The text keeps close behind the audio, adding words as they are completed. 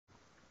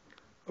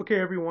Okay,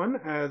 everyone,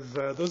 as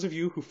those of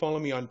you who follow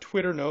me on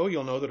Twitter know,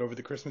 you'll know that over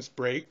the Christmas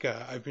break,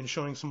 I've been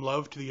showing some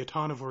love to the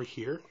Carnivore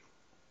here.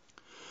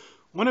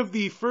 One of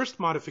the first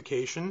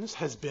modifications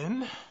has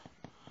been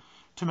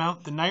to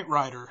mount the Night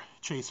Rider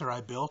chaser I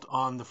built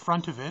on the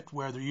front of it,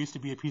 where there used to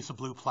be a piece of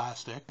blue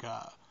plastic.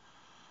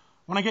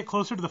 When I get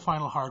closer to the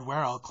final hardware,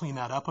 I'll clean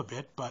that up a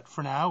bit, but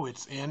for now,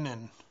 it's in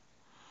and,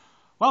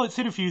 well, it's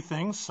hit a few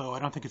things, so I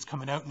don't think it's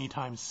coming out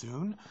anytime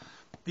soon.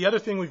 The other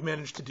thing we've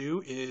managed to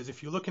do is,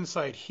 if you look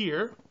inside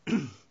here,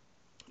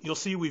 you'll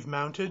see we've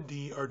mounted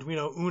the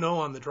Arduino Uno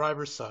on the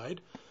driver's side.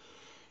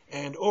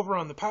 And over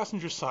on the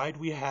passenger side,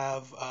 we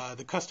have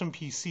the custom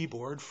PC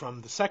board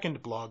from the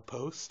second blog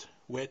post,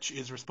 which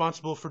is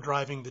responsible for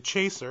driving the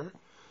chaser,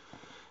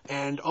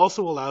 and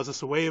also allows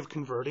us a way of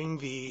converting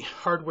the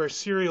hardware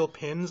serial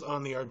pins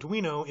on the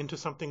Arduino into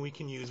something we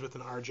can use with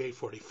an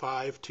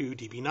RJ45 to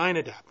DB9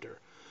 adapter.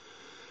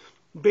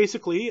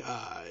 Basically,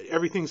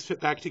 everything's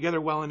fit back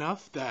together well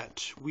enough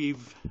that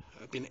we've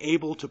been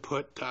able to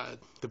put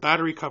the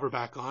battery cover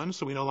back on,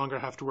 so we no longer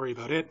have to worry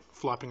about it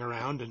flopping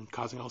around and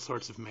causing all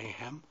sorts of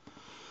mayhem.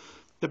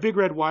 The big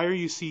red wire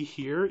you see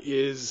here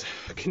is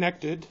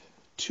connected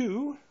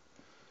to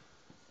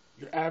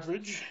your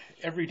average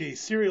everyday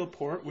serial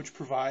port, which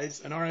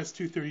provides an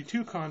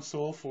RS-232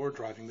 console for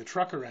driving the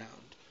truck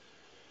around.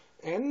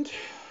 And,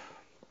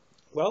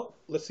 well,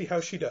 let's see how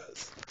she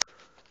does.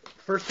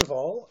 First of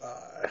all,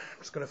 I'm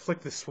just going to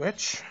flick the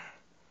switch,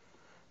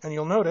 and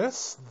you'll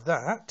notice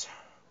that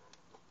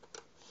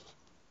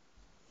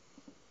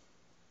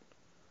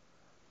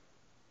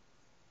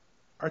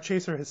our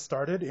chaser has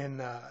started in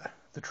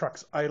the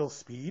truck's idle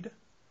speed.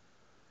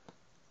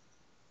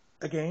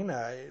 Again,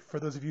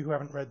 for those of you who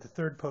haven't read the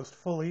third post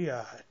fully,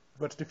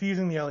 what's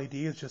diffusing the LED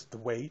is just the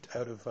weight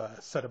out of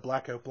a set of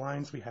blackout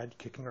blinds we had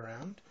kicking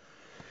around.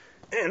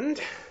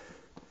 And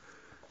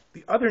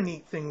the other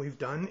neat thing we've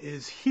done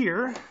is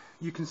here,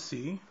 you can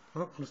see,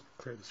 just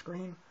clear the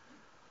screen,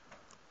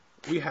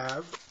 we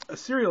have a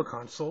serial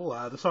console.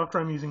 The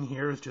software I'm using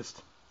here is just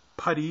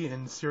PuTTY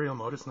in serial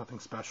mode. It's nothing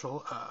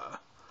special.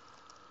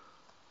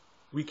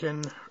 We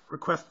can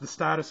request the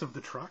status of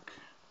the truck.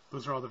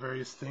 Those are all the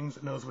various things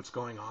it knows what's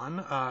going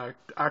on.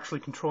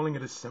 Actually controlling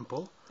it is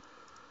simple.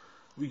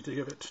 We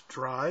give it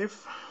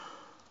drive,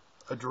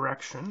 a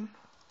direction.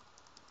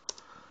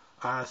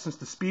 Since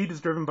the speed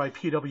is driven by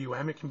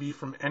PWM, it can be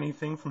from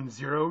anything from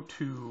 0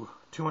 to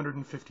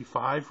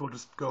 255. We'll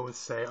just go with,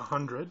 say,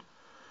 100.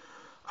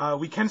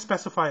 We can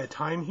specify a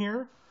time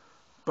here,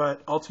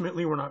 but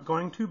ultimately we're not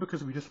going to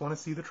because we just want to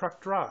see the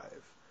truck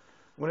drive.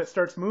 When it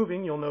starts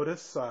moving, you'll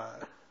notice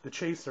the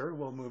chaser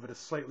will move at a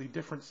slightly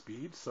different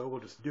speed, so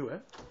we'll just do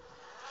it.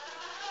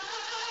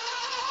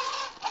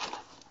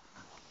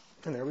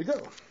 And there we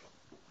go.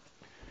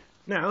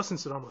 Now,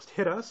 since it almost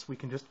hit us, we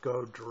can just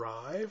go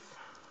drive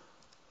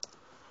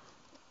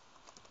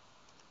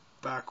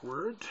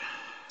backward.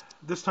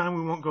 This time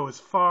we won't go as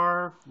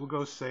far. We'll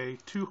go, say,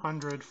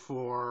 200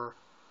 for,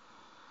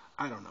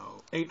 I don't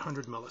know,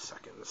 800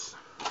 milliseconds.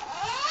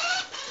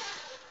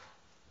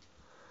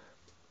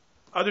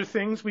 Other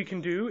things we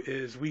can do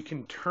is we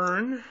can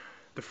turn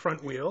the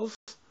front wheels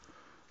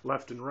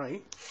left and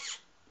right.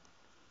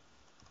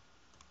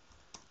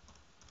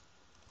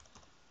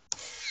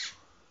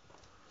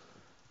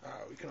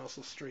 We can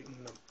also straighten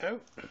them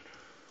out.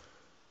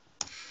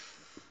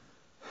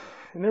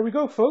 And there we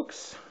go,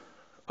 folks.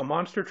 A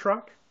monster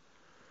truck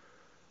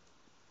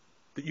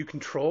that you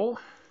control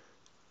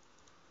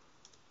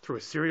through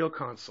a serial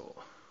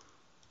console.